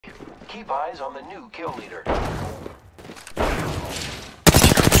Keep eyes on the new kill leader. Got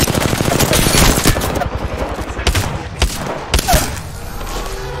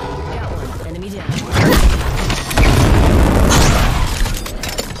one. Enemy down.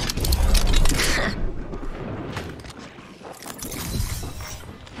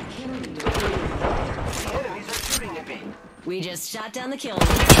 The enemies are shooting at me. We just shot down the kill leader.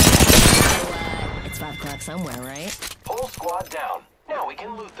 So, it's 5 o'clock somewhere, right? Whole squad down. Now we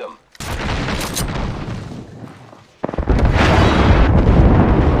can loot them.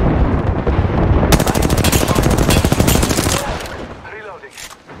 Reloading.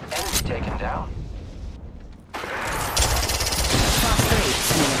 Enemy taken down. Top 3,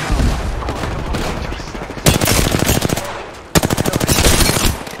 sending it home.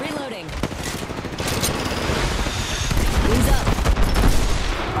 Reloading. Wings up.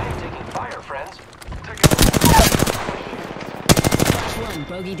 I am taking fire, friends. Flash 1,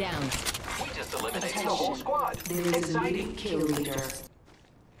 bogey down. We just eliminated the whole squad. There is a new kill leader.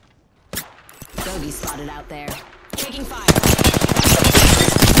 Bogey spotted out there. Taking fire.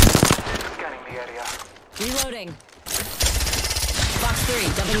 Scanning the area. Reloading. Box 3,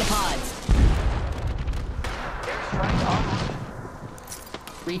 dumping the pods. Airstrike on route.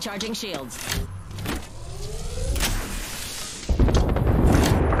 Recharging shields.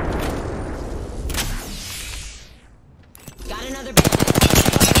 Got another bandit.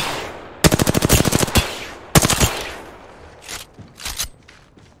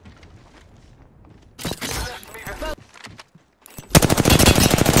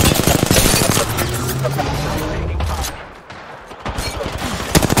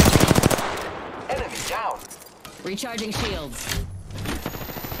 Enemy down. Recharging shields.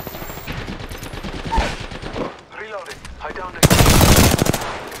 Reloading. I downed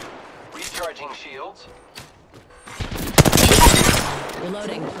Recharging shields.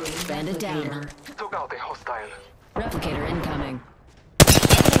 Reloading. Bandit down. Took out a hostile. Replicator incoming.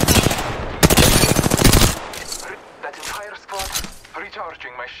 That entire squad.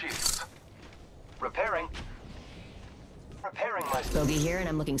 Recharging my shields. Repairing. Repairing my... Bogey here, and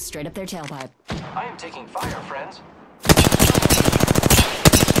I'm looking straight up their tailpipe. I am taking fire, friends.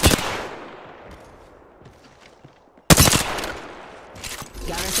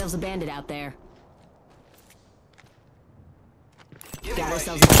 Got ourselves a bandit out there. Got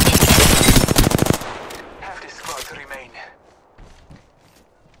ourselves a bandit. Half the squads remain.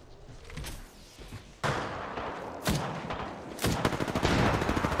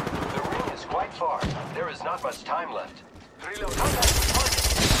 The ring is quite far. There is not much time left. Reload. Box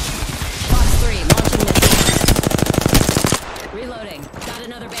 3, launching missile. Reloading. Got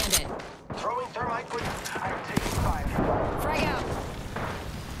another bandit. Throwing thermite grenade. I am taking fire. Frag out.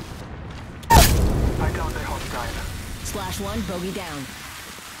 I downed a hostile. Splash 1, bogey down.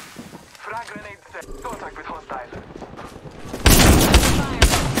 Frag grenade set. Contact with hostile. Fire.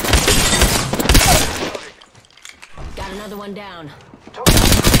 Got another one down.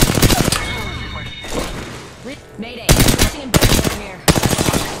 Mayday. Pushing and backing over here.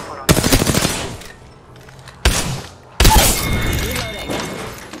 Reloading.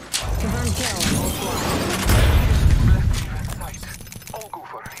 Confirmed kill. Whole squad. All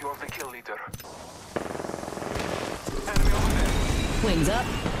Goofer, you are the kill leader. Enemy over there. Wings up.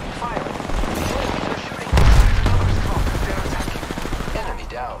 Fire. They're shooting. Another squad. They're attacking. Enemy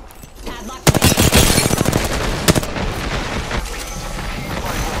down. Padlock.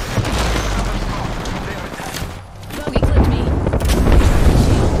 Bogey clipped me.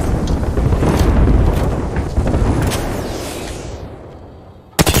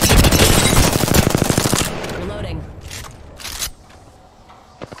 Reloading.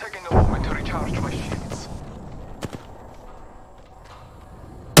 Taking a moment to recharge my shields.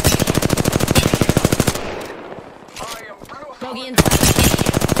 I am blue. Bogey inside.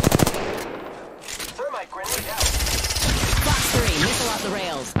 Thermite grenade out. Box 3, missile off the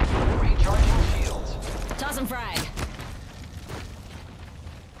rails. Recharging shields. Toss and frag.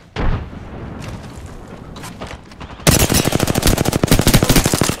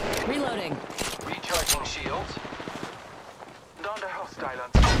 Reloading. Recharging shields. Down the hostile on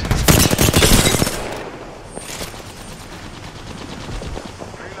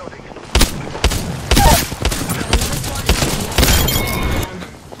Reloading.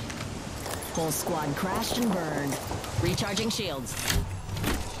 Whole squad crashed and burned. Recharging shields.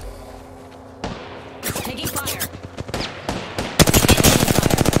 Taking fire.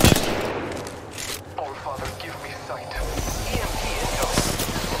 All Father, give me sight. EMP incoming.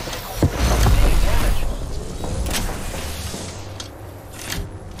 Taking damage.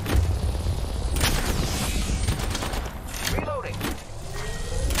 Reloading.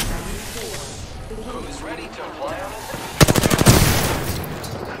 Ready to fly on it?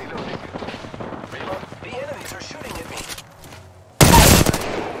 Reloading. Reload. The enemies are shooting at me.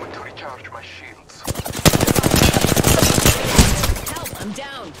 Moment to recharge my shields. Help! I'm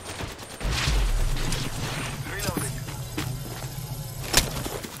down. Reloading.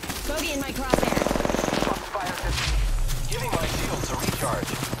 Bogey in my crosshair. Shots fired at me. Giving my shields a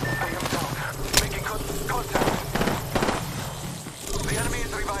recharge. I am down. Making contact. The enemy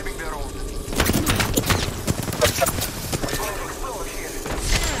is reviving their own. Explode here.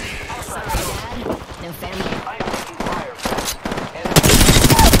 Sorry, Dad. No family. I am taking fire. Enemy.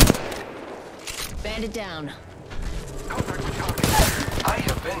 Bandit down. Contact with target. I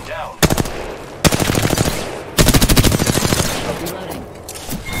have been down. Reloading.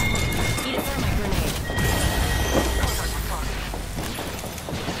 Eat a thermite grenade. Contact with target.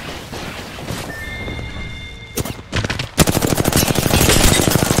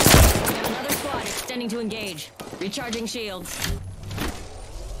 We have another squad extending to engage. Recharging shields.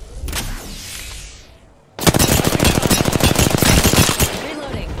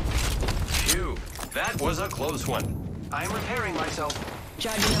 Reloading. Phew, that was a close one. I'm repairing myself.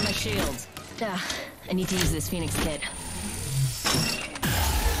 Charging on my shields. I need to use this Phoenix kit.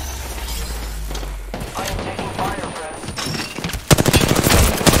 I am taking fire, friends.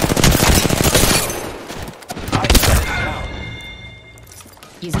 I am down.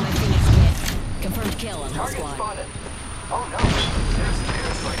 Using my Phoenix kit. Confirmed kill on whole Target squad. spotted. Oh no.